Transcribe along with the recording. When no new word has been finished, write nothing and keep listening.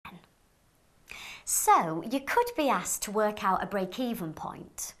So you could be asked to work out a break-even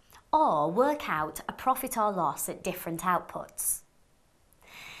point or work out a profit or loss at different outputs.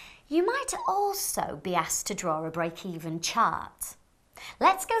 You might also be asked to draw a break-even chart.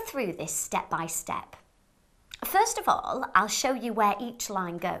 Let's go through this step by step. First of all, I'll show you where each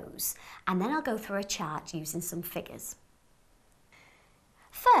line goes, and then I'll go through a chart using some figures.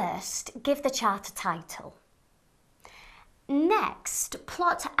 First, give the chart a title. Next,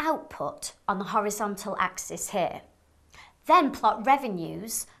 plot output on the horizontal axis here. Then plot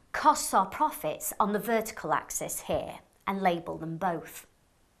revenues, costs or profits on the vertical axis here, and label them both.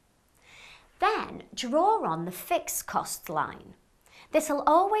 Then draw on the fixed cost line. This will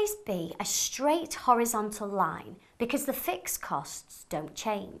always be a straight horizontal line because the fixed costs don't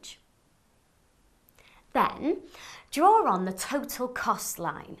change. Then draw on the total cost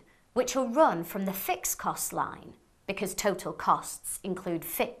line, which will run from the fixed cost line because total costs include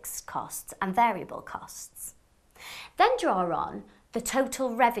fixed costs and variable costs. Then draw on the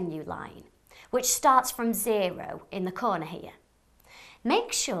total revenue line, which starts from 0 in the corner here.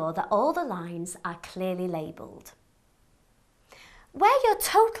 Make sure that all the lines are clearly labelled. Where your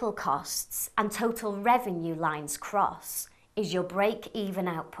total costs and total revenue lines cross is your break-even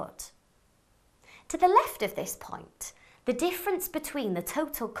output. To the left of this point, the difference between the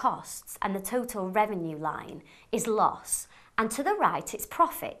total costs and the total revenue line is loss, and to the right it's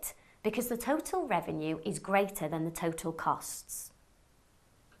profit because the total revenue is greater than the total costs.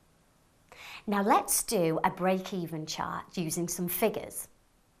 Now let's do a break-even chart using some figures.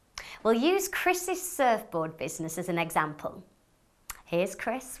 We'll use Chris's surfboard business as an example. Here's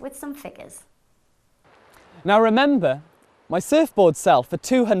Chris with some figures. Now remember, my surfboards sell for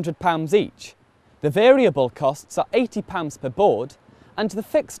 £200 each. The variable costs are £80 per board and the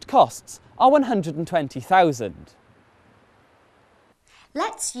fixed costs are £120,000.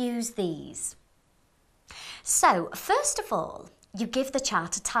 Let's use these. So first of all, you give the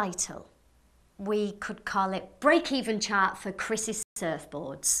chart a title. We could call it Break-Even Chart for Chris's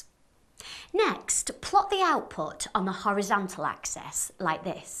Surfboards. Next, plot the output on the horizontal axis like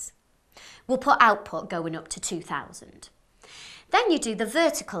this. We'll put output going up to 2,000. Then you do the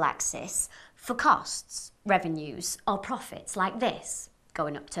vertical axis for costs, revenues or profits like this,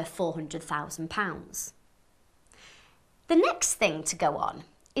 going up to £400,000. The next thing to go on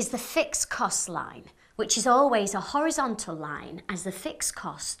is the fixed cost line, which is always a horizontal line as the fixed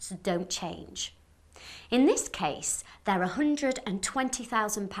costs don't change. In this case, they're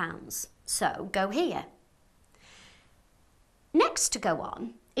 £120,000, so go here. Next to go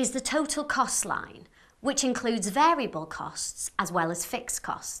on is the total cost line, which includes variable costs as well as fixed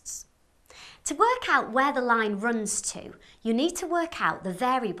costs. To work out where the line runs to, you need to work out the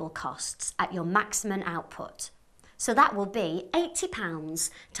variable costs at your maximum output. So that will be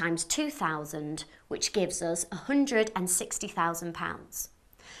 £80 times 2,000, which gives us £160,000.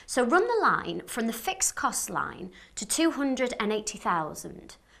 So run the line from the fixed cost line to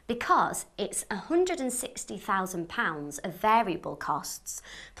 280,000 because it's £160,000 of variable costs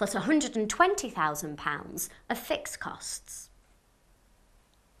plus £120,000 of fixed costs.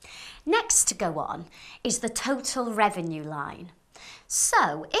 Next to go on is the total revenue line.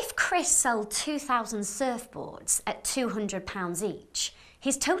 So if Chris sold 2,000 surfboards at £200 each,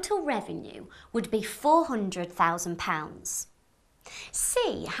 his total revenue would be £400,000.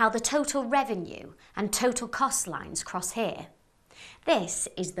 See how the total revenue and total cost lines cross here? This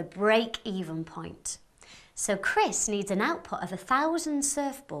is the break-even point. So Chris needs an output of 1,000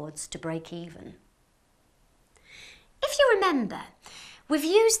 surfboards to break even. If you remember, we've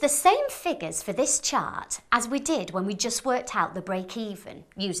used the same figures for this chart as we did when we just worked out the break-even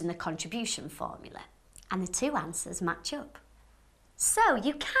using the contribution formula, and the two answers match up. So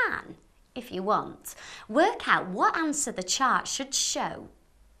you can, if you want, work out what answer the chart should show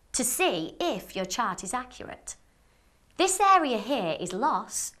to see if your chart is accurate. This area here is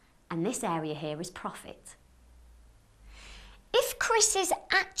loss and this area here is profit. If Chris's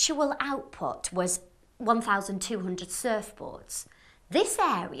actual output was 1,200 surfboards, this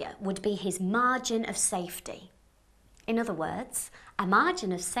area would be his margin of safety. In other words, a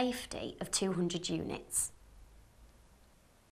margin of safety of 200 units.